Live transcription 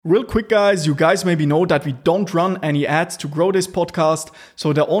Real quick, guys, you guys maybe know that we don't run any ads to grow this podcast.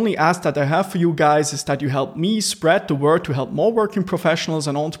 So the only ask that I have for you guys is that you help me spread the word to help more working professionals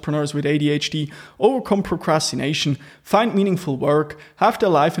and entrepreneurs with ADHD overcome procrastination, find meaningful work, have their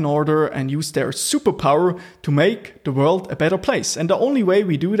life in order, and use their superpower to make the world a better place. And the only way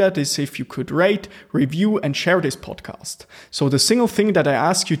we do that is if you could rate, review, and share this podcast. So the single thing that I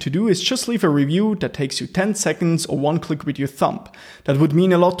ask you to do is just leave a review that takes you 10 seconds or one click with your thumb. That would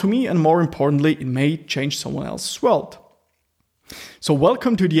mean a lot to me, and more importantly, it may change someone else's world. So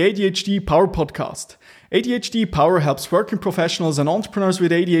welcome to the ADHD Power Podcast. ADHD Power helps working professionals and entrepreneurs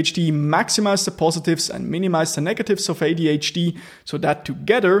with ADHD maximize the positives and minimize the negatives of ADHD so that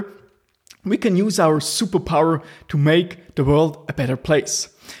together we can use our superpower to make the world a better place.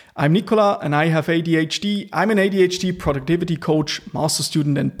 I'm Nicola and I have ADHD. I'm an ADHD productivity coach, master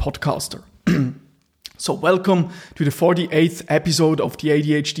student and podcaster. So welcome to the 48th episode of the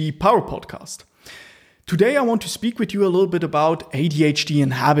ADHD Power Podcast. Today I want to speak with you a little bit about ADHD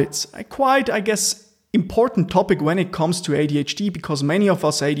and habits. A quite, important topic when it comes to ADHD because many of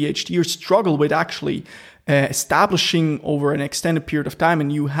us ADHDers struggle with actually establishing over an extended period of time a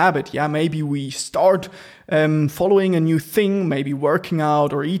new habit. Yeah, maybe we start following a new thing, maybe working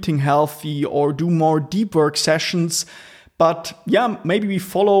out or eating healthy or do more deep work sessions. But yeah, maybe we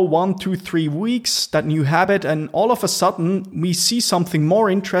follow 1, 2, 3 weeks, that new habit, and all of a sudden we see something more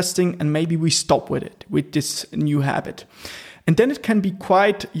interesting and maybe we stop with this new habit. And then it can be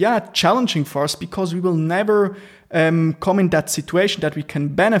quite, challenging for us because we will never come in that situation that we can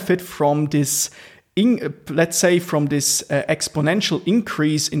benefit from this exponential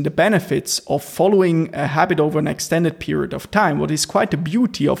increase in the benefits of following a habit over an extended period of time. What is quite the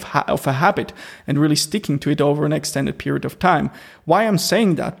beauty of a habit and really sticking to it over an extended period of time. Why I'm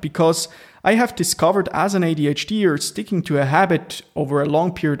saying that? Because I have discovered as an ADHDer, sticking to a habit over a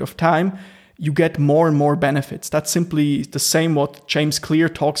long period of time, you get more and more benefits. That's simply the same what James Clear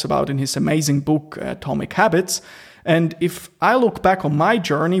talks about in his amazing book, Atomic Habits. And if I look back on my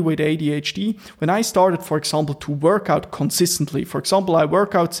journey with ADHD, when I started, for example, to work out consistently, for example, I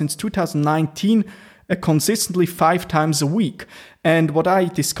work out since 2019 consistently 5 times a week. And what I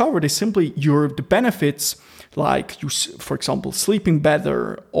discovered is simply the benefits, like you, for example, sleeping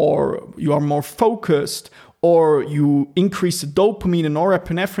better, or you are more focused, or you increase the dopamine and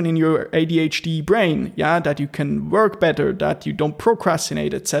norepinephrine in your ADHD brain, that you can work better, that you don't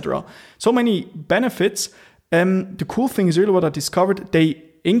procrastinate, etc. So many benefits. The cool thing is really what I discovered, they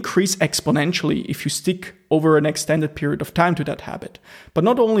increase exponentially if you stick over an extended period of time to that habit. But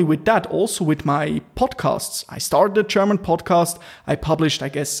not only with that, also with my podcasts. I started a German podcast. I published,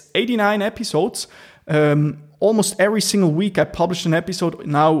 89 episodes. Almost every single week I published an episode.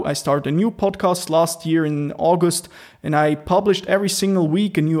 Now I started a new podcast last year in August, and I published every single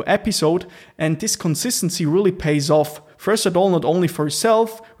week a new episode. And this consistency really pays off. First of all, not only for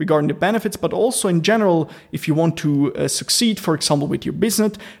yourself regarding the benefits, but also in general, if you want to succeed, for example, with your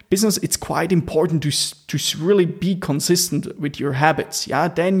business, it's quite important to really be consistent with your habits.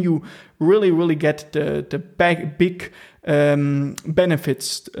 Then you really get the big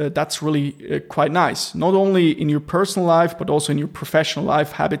benefits. That's really quite nice. Not only in your personal life, but also in your professional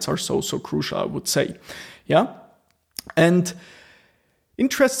life, habits are so crucial, I would say. And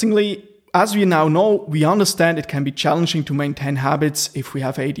interestingly, as we now know, we understand it can be challenging to maintain habits if we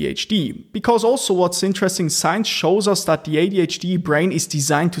have ADHD. Because also what's interesting, science shows us that the ADHD brain is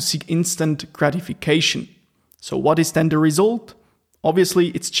designed to seek instant gratification. So what is then the result? Obviously,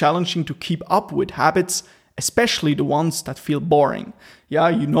 it's challenging to keep up with habits, especially the ones that feel boring.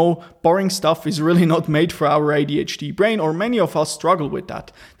 Boring stuff is really not made for our ADHD brain, or many of us struggle with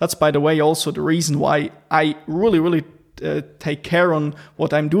that. That's, by the way, also the reason why I really take care on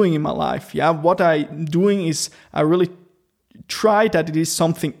what I'm doing in my life. What I'm doing is I really try that it is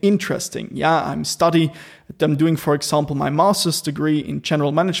something interesting. I'm doing, for example, my master's degree in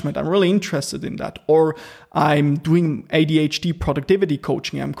general management. I'm really interested in that. Or I'm doing ADHD productivity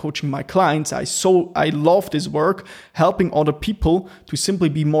coaching. I'm coaching my clients. I love this work, helping other people to simply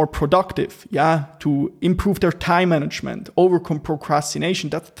be more productive. To improve their time management, overcome procrastination.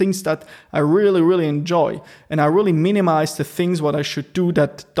 That's things that I really enjoy. And I really minimize the things what I should do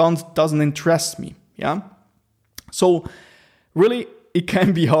that doesn't interest me. So really, it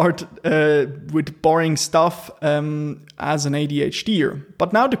can be hard with boring stuff as an ADHDer.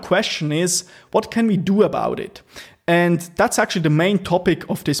 But now the question is, what can we do about it? And that's actually the main topic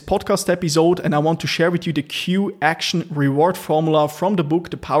of this podcast episode. And I want to share with you the Q action reward formula from the book,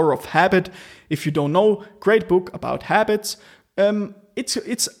 The Power of Habit. If you don't know, great book about habits.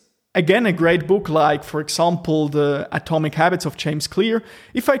 It's Again, a great book like, for example, The Atomic Habits of James Clear.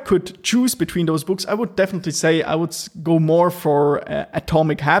 If I could choose between those books, I would definitely say I would go more for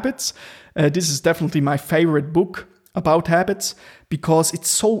Atomic Habits. This is definitely my favorite book about habits because it's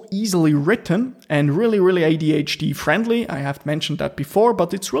so easily written and really, really ADHD friendly. I have mentioned that before,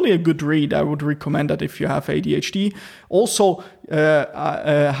 but it's really a good read. I would recommend that if you have ADHD. Also,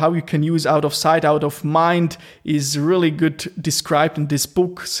 how you can use out of sight, out of mind is really good described in this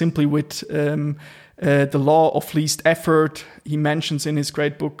book, simply with the law of least effort. He mentions in his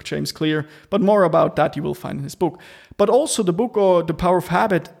great book, James Clear, but more about that you will find in his book. But also the book, or The Power of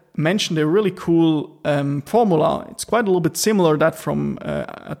Habit, mentioned a really cool formula. It's quite a little bit similar to that from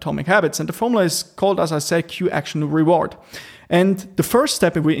Atomic Habits. And the formula is called, as I said, cue, action, reward. And the first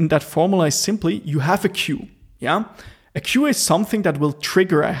step in that formula is simply you have a cue. Yeah, a cue is something that will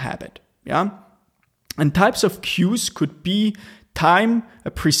trigger a habit. Yeah, and types of cues could be time,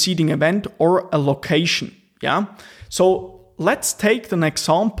 a preceding event, or a location. Yeah, so let's take an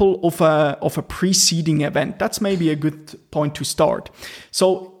example of a preceding event. That's maybe a good point to start.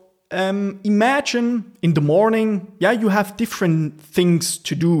 So imagine in the morning, you have different things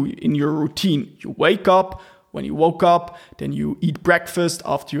to do in your routine. You wake up. When you woke up, then you eat breakfast.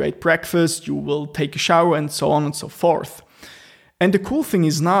 After you ate breakfast, you will take a shower and so on and so forth. And the cool thing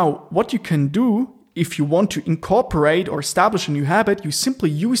is now, what you can do if you want to incorporate or establish a new habit, you simply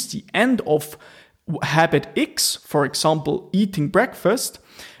use the end of habit X, for example, eating breakfast,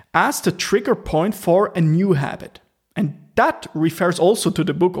 as the trigger point for a new habit. And that refers also to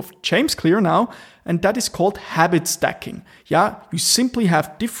the book of James Clear now, and that is called habit stacking. Yeah, you simply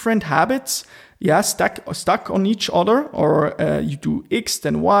have different habits, stuck on each other, or you do X,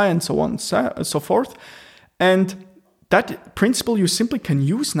 then Y, and so on and so forth. And that principle you simply can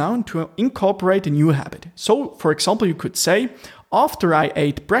use now to incorporate a new habit. So, for example, you could say, after I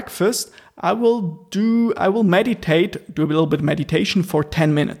ate breakfast, I will meditate, do a little bit of meditation for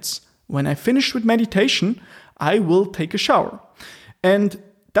 10 minutes. When I finish with meditation, I will take a shower. And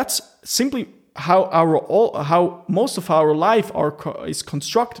that's simply how most of our life is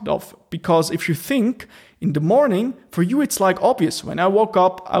constructed of. Because if you think in the morning, for you it's like obvious. When I woke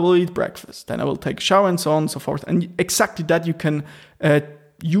up, I will eat breakfast. Then I will take a shower and so on and so forth. And exactly that you can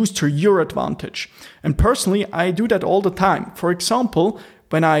use to your advantage. And personally, I do that all the time. For example,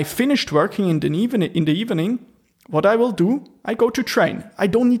 when I finished working in the evening, what I will do, I go to train. I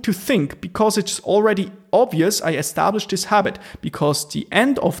don't need to think because it's already obvious I established this habit, because the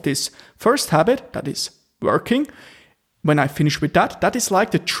end of this first habit, that is working, when I finish with that is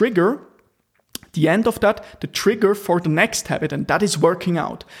like the trigger, the end of that, the trigger for the next habit, and that is working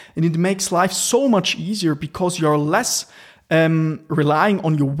out. And it makes life so much easier because you're less relying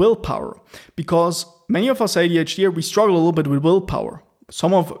on your willpower. Because many of us ADHDer, we struggle a little bit with willpower.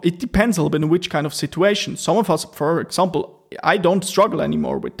 It depends a little bit on which kind of situation. Some of us, for example, I don't struggle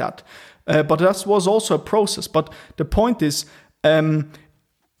anymore with that. But that was also a process. But the point is,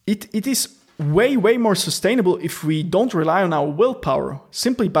 it is way, way more sustainable if we don't rely on our willpower,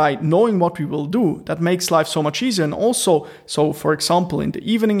 simply by knowing what we will do. That makes life so much easier. And also, so for example, in the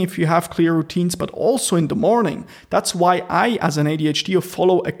evening, if you have clear routines, but also in the morning. That's why I, as an ADHDer,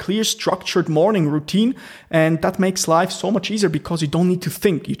 follow a clear, structured morning routine. And that makes life so much easier because you don't need to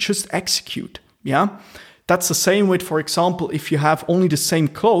think. You just execute. Yeah. That's the same with, for example, if you have only the same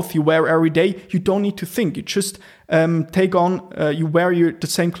clothes you wear every day, you don't need to think. You just you wear the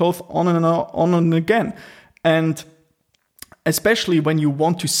same clothes on and again. And especially when you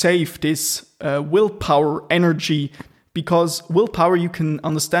want to save this willpower energy, because willpower you can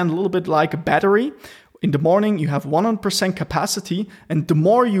understand a little bit like a battery. In the morning, you have 100% capacity, and the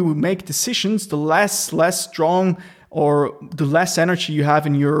more you make decisions, the less strong or the less energy you have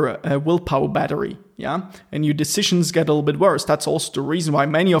in your willpower battery. Yeah, and your decisions get a little bit worse. That's also the reason why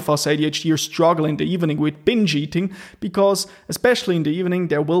many of us ADHDers struggle in the evening with binge eating, because especially in the evening,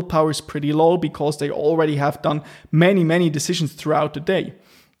 their willpower is pretty low because they already have done many, many decisions throughout the day.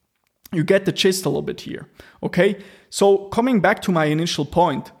 You get the gist a little bit here. Okay, so coming back to my initial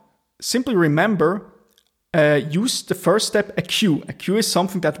point, simply remember, use the first step, a cue. A cue is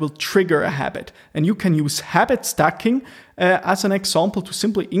something that will trigger a habit. And you can use habit stacking as an example to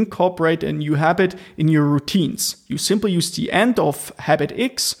simply incorporate a new habit in your routines. You simply use the end of habit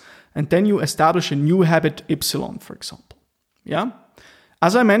X, and then you establish a new habit Y, for example. Yeah?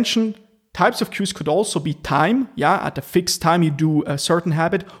 As I mentioned, types of cues could also be time, at a fixed time you do a certain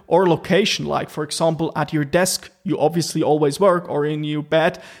habit, or location, like for example, at your desk, you obviously always work, or in your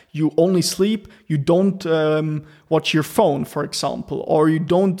bed, you only sleep, you don't watch your phone, for example, or you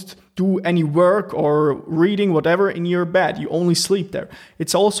don't do any work or reading, whatever, in your bed, you only sleep there.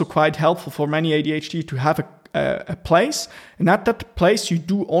 It's also quite helpful for many ADHD to have a place, and at that place you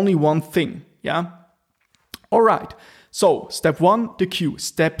do only one thing, All right, so step 1, the cue.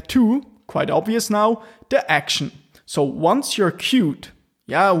 Step 2, quite obvious now, the action. So once you're cued,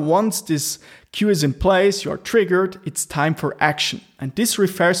 once this cue is in place, you're triggered, it's time for action. And this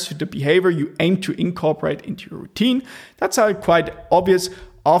refers to the behavior you aim to incorporate into your routine. That's quite obvious.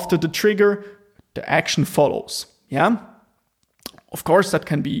 After the trigger, the action follows. Of course, that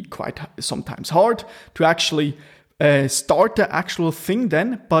can be quite sometimes hard to actually start the actual thing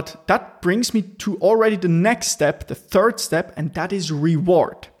then, but that brings me to already the next step, the third step, and that is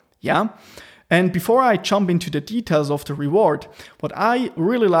reward. And before I jump into the details of the reward, what I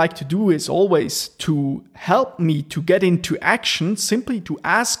really like to do is always to help me to get into action, simply to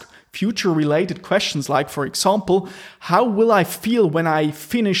ask future related questions, like for example, how will I feel when I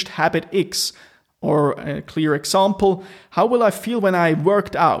finished habit X? Or a clear example, how will I feel when I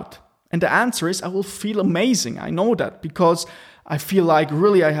worked out? And the answer is, I will feel amazing. I know that because I feel like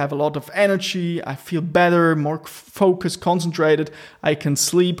really I have a lot of energy. I feel better, more focused, concentrated. I can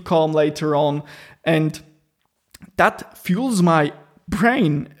sleep calm later on. And that fuels my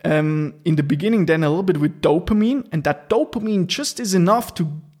brain in the beginning then a little bit with dopamine. And that dopamine just is enough to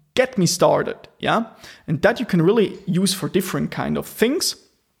get me started. And that you can really use for different kind of things.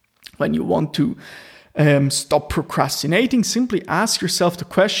 When you want to stop procrastinating, simply ask yourself the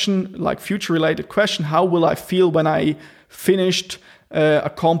question, like future related question, how will I feel when I finished,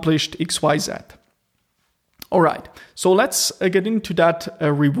 accomplished XYZ? All right, so let's get into that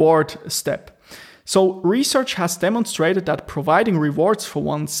reward step. So research has demonstrated that providing rewards for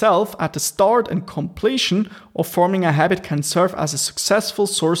oneself at the start and completion of forming a habit can serve as a successful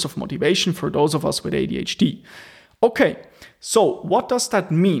source of motivation for those of us with ADHD. Okay, so what does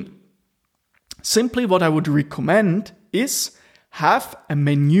that mean? Simply what I would recommend is have a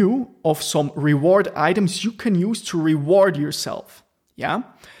menu of some reward items you can use to reward yourself.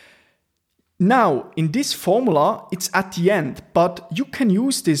 Now, in this formula, it's at the end, but you can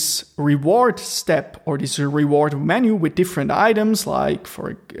use this reward step or this reward menu with different items. Like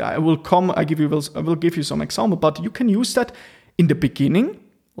I will give you some example, but you can use that in the beginning,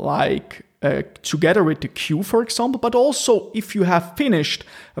 like together with the cue, for example, but also if you have finished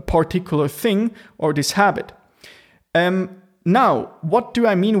a particular thing or this habit. Now, what do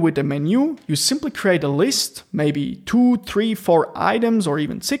I mean with the menu? You simply create a list, maybe 2, 3, 4 items, or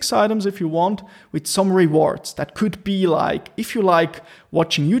even 6 items if you want, with some rewards. That could be like, if you like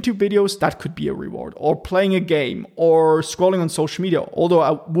watching YouTube videos, that could be a reward, or playing a game, or scrolling on social media, although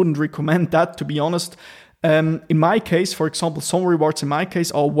I wouldn't recommend that, to be honest. In my case, for example, some rewards in my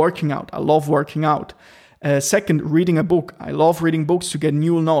case are working out. I love working out. Second, reading a book. I love reading books to get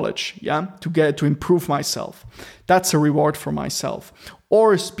new knowledge, to improve myself. That's a reward for myself.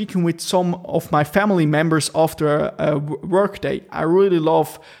 Or speaking with some of my family members after a work day. I really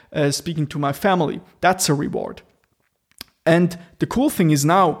love speaking to my family. That's a reward. And the cool thing is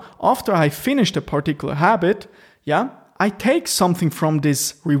now, after I finished a particular habit, I take something from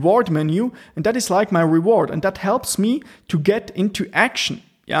this reward menu, and that is like my reward, and that helps me to get into action,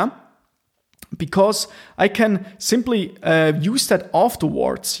 because I can simply use that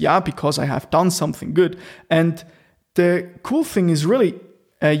afterwards, because I have done something good. And the cool thing is really,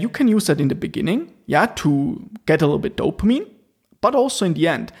 you can use that in the beginning, to get a little bit dopamine, but also in the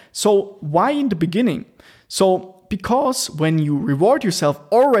end. So why in the beginning? So because when you reward yourself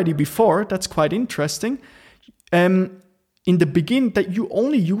already before, that's quite interesting, in the beginning, that you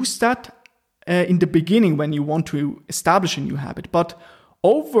only use that in the beginning when you want to establish a new habit. But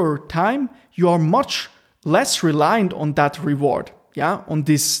over time, you are much less reliant on that reward, on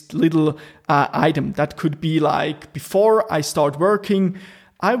this little item. That could be like, before I start working,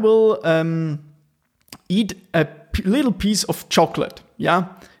 I will eat a little piece of chocolate,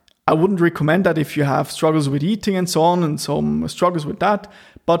 I wouldn't recommend that if you have struggles with eating and so on, and some struggles with that.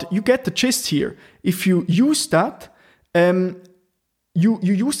 But you get the gist here. If you use that, you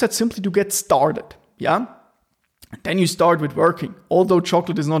use that simply to get started, Then you start with working. Although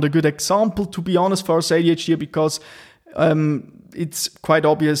chocolate is not a good example, to be honest, for us ADHD, because it's quite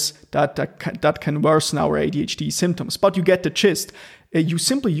obvious that can worsen our ADHD symptoms. But you get the gist. You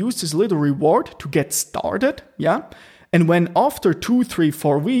simply use this little reward to get started, And when after 2, 3,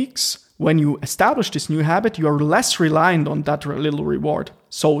 4 weeks, when you establish this new habit, you are less reliant on that little reward.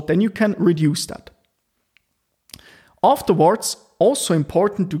 So then you can reduce that. Afterwards, also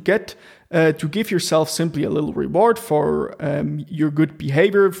important to give yourself simply a little reward for your good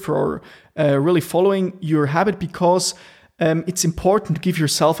behavior, for really following your habit, because it's important to give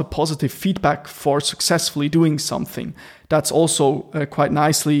yourself a positive feedback for successfully doing something. That's also quite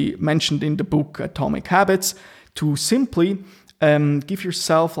nicely mentioned in the book Atomic Habits, to simply give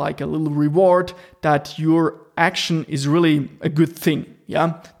yourself like a little reward that your action is really a good thing.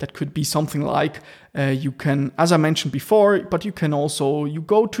 Yeah, that could be something like you can, as I mentioned before, but you can also, you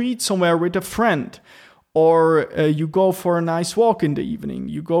go to eat somewhere with a friend, or you go for a nice walk in the evening,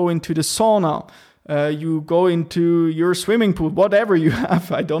 you go into the sauna, you go into your swimming pool, whatever you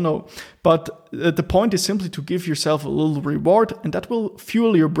have, I don't know. But the point is simply to give yourself a little reward, and that will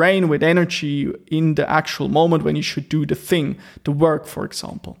fuel your brain with energy in the actual moment when you should do the thing, the work, for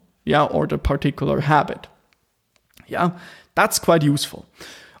example, yeah, or the particular habit. Yeah, that's quite useful.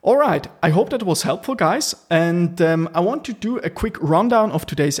 All right, I hope that was helpful, guys. And I want to do a quick rundown of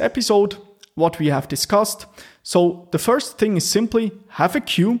today's episode, what we have discussed. So the first thing is simply have a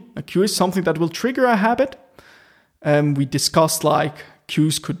cue. A cue is something that will trigger a habit. We discussed like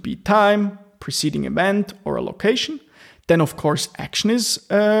cues could be time, preceding event, or a location. Then, of course, action is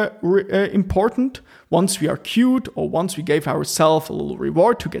important. Once we are cued, or once we gave ourselves a little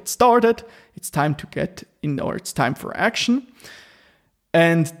reward to get started, it's time to get in, or it's time for action.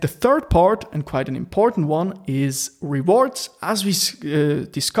 And the third part, and quite an important one, is rewards. As we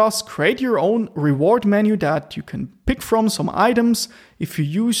discussed, create your own reward menu that you can pick from some items if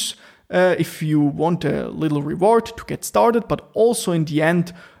you want a little reward to get started, but also in the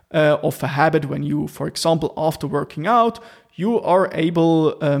end of a habit, when you, for example, after working out, you are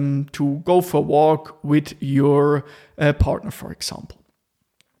able to go for a walk with your partner, for example.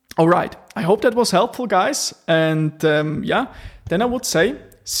 All right, I hope that was helpful, guys. And then I would say,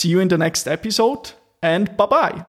 see you in the next episode, and bye-bye.